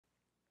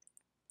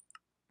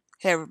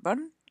Hey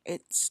everyone,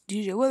 it's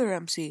DJ Weather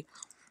MC,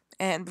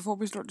 and before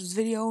we start this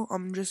video,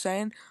 I'm just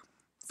saying,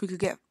 if we could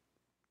get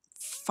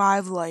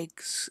 5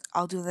 likes,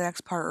 I'll do the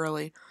next part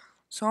early.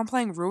 So I'm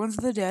playing Ruins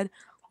of the Dead,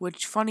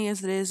 which, funny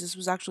as it is, this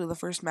was actually the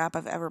first map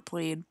I've ever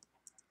played,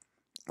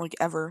 like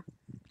ever.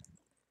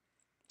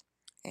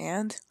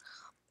 And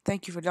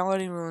thank you for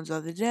downloading Ruins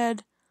of the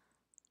Dead.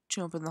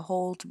 Jump in the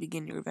hole to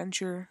begin your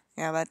adventure.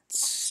 Yeah, that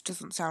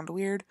doesn't sound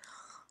weird.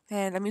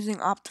 And I'm using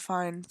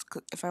Optifine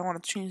if I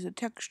want to change the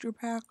texture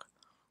pack.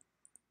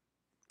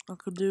 I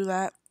could do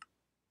that.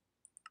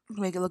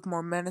 Make it look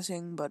more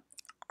menacing, but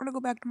I'm gonna go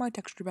back to my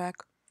texture pack.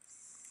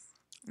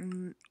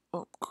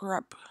 Oh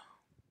crap.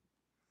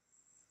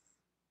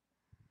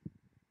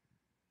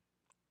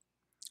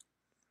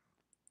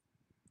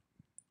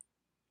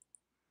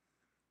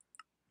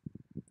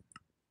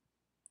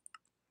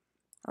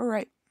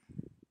 Alright.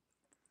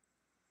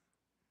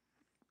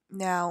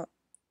 Now,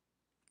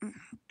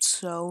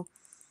 so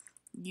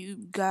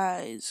you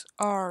guys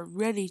are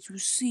ready to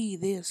see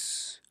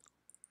this.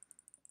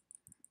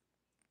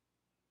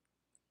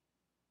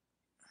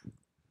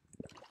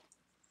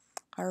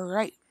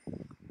 Alright.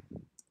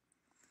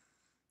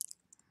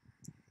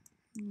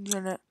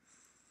 Didn't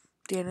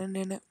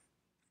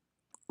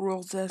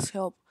rules this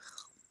help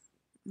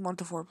 1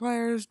 to 4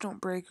 players.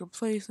 Don't break or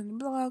place any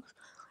blocks.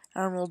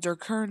 Emeralds are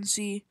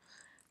currency.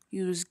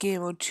 Use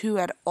game mode 2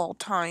 at all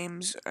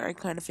times. I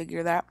kind of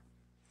figure that.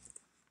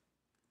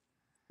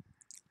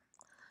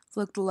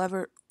 Flick the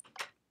lever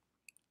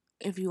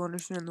if you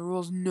understand the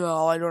rules.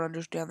 No, I don't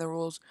understand the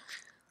rules.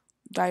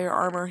 Dye your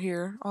armor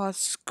here. Oh,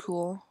 that's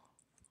cool.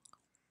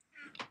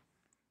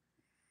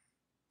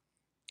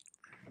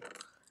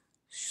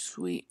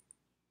 Sweet.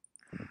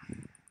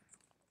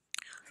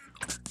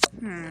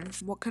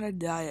 What can I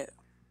dye it?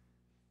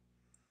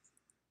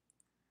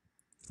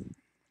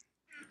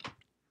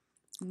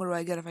 What do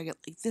I get if I get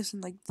like this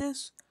and like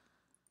this?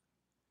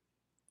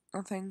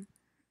 Nothing.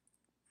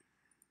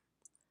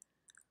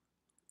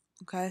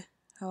 Okay.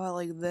 How about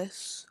like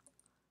this?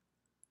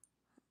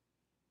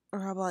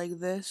 Or how about like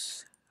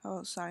this? How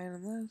about cyan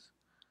and this?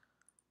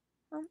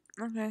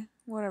 Okay,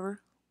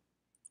 whatever.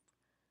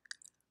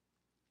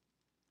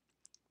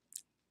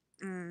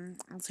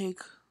 I'll take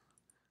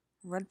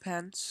red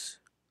pants.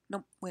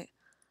 Nope, wait.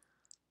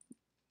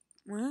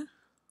 What?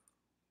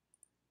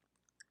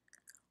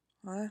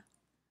 What?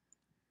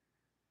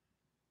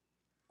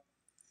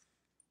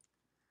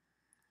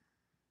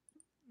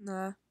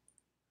 Nah.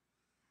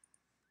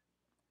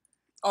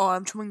 Oh,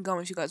 I'm chewing gum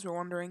if you guys were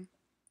wondering.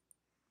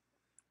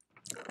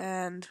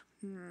 And,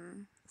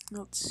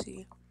 let's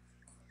see.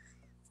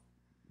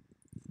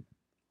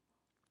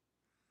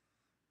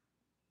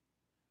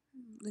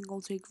 I think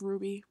I'll take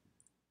ruby.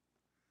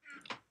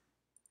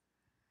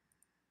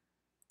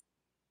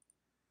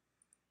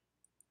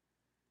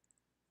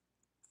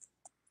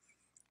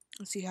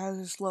 Let's see, how does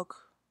this look?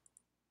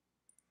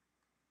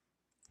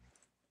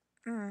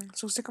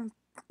 So looks like I'm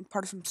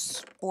part of some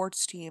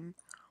sports team.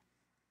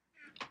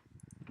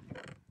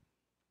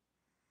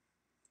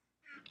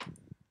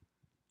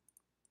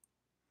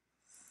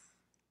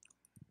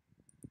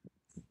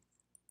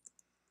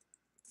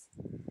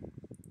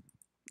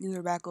 These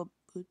are backup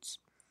boots.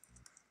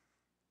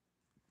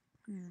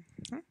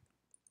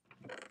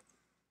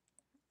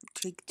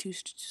 Take 2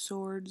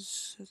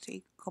 swords.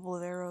 Take a couple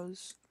of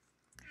arrows.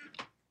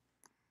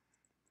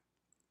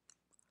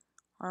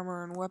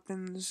 Armor and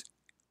weapons.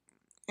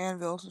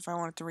 Anvils, if I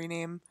wanted to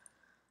rename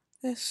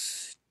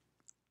this.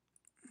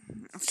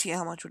 Let's see,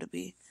 how much would it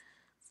be?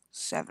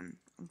 7.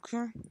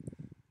 Okay.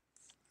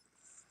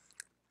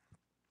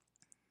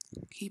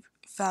 Keep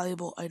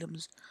valuable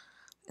items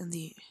in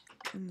the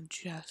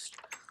chest.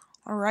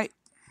 Alright.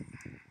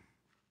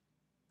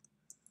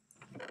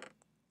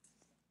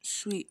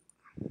 Sweet.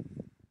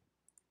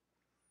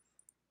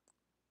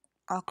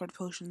 Awkward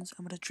potions.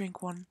 I'm gonna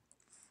drink one.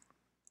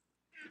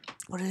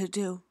 What did it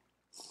do?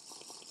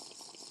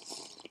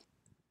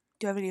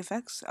 Do you have any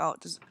effects? Oh,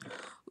 it does.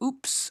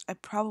 Oops, I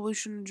probably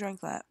shouldn't have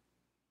drank that.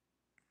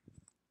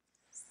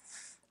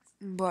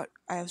 But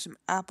I have some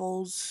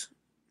apples,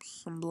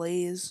 some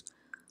blaze.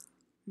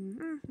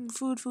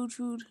 Food.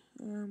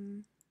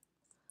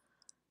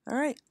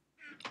 Alright.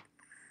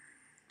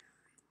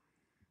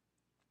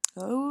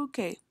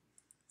 Okay.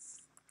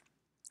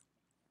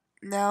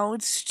 Now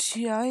it's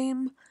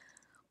time.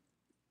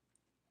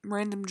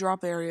 Random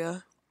drop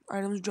area.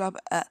 Items drop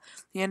at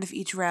the end of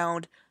each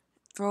round.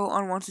 Throw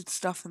unwanted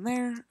stuff in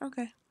there.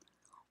 Okay.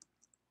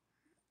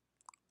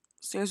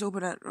 Stairs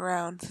open at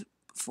round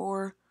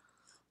 4.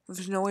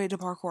 There's no way to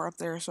parkour up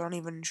there, so don't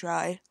even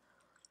try.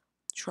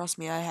 Trust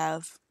me, I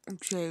have.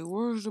 Okay,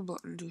 where's the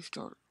button to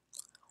start?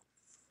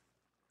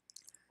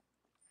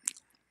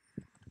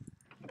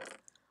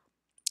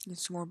 Get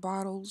some more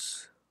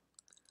bottles.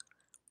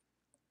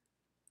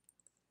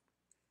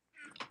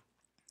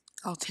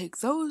 I'll take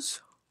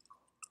those.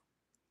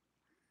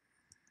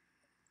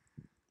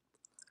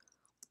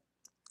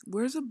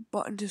 Where's the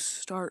button to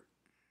start?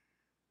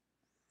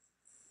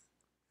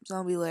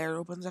 Zombie lair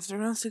opens after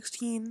round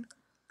 16.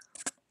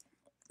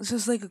 This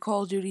is like a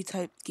Call of Duty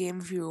type game,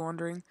 if you were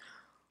wondering.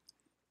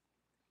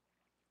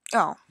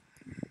 Oh.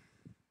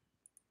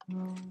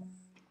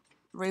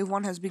 Rave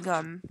 1 has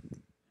begun.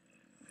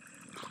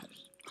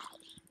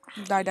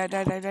 Die, die,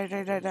 die, die, die,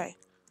 die, die, die.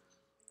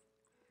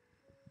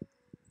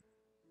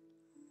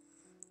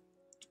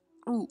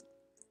 Ooh.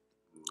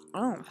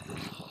 Oh.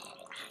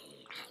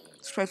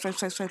 Swipe, swipe,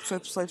 swipe, swipe,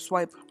 swipe, swipe,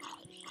 swipe.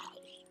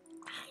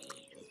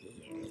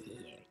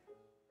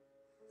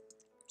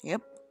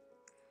 Yep.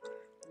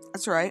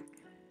 That's right.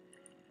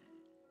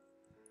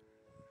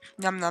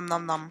 Num num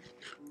num num.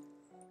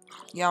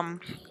 Yum.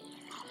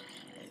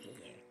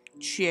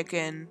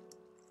 Chicken.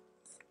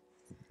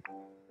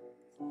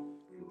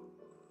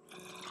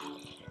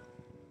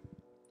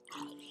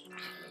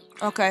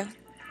 Okay.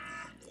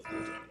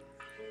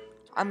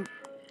 I'm.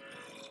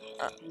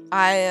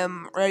 I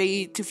am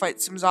ready to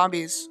fight some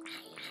zombies.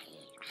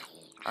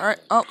 All right.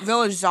 Oh,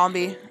 village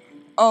zombie.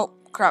 Oh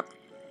crap.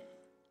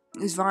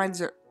 These vines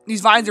are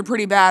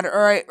pretty bad. All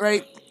right,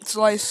 ready.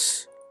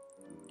 Slice.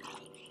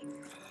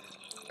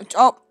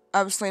 Oh,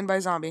 I was slain by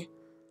a zombie.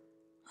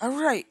 All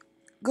right.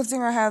 Good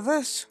thing I have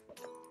this.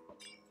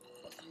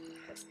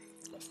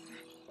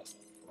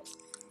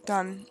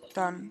 Done.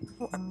 Done.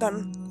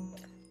 Done.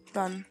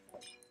 Done.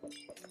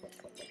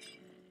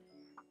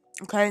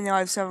 Okay, now I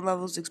have 7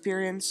 levels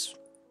experience.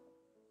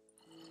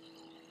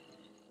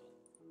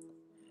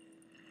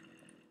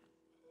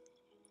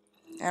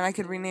 And I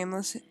could rename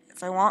this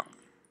if I want.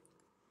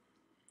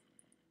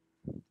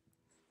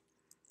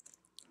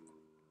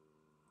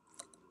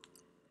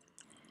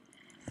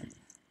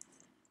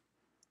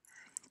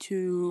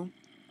 To...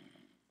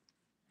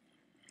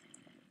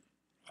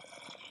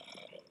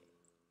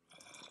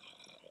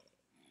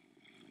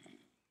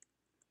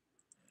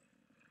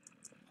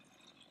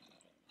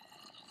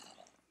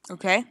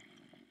 Okay.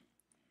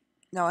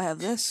 Now I have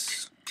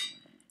this.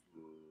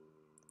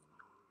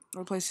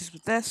 Replace this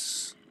with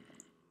this.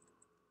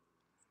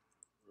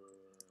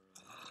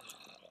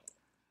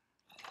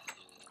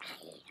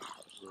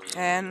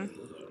 And...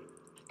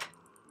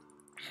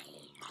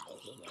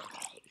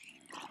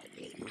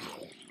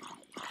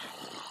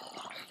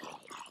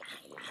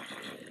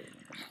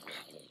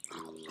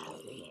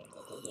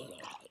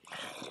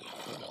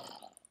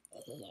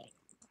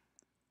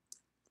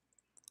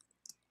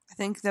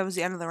 I think that was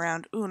the end of the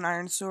round. Ooh, an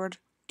iron sword.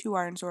 2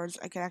 iron swords.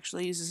 I can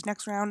actually use this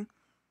next round.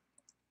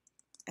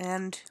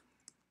 And...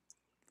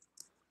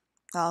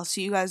 I'll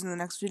see you guys in the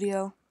next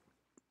video.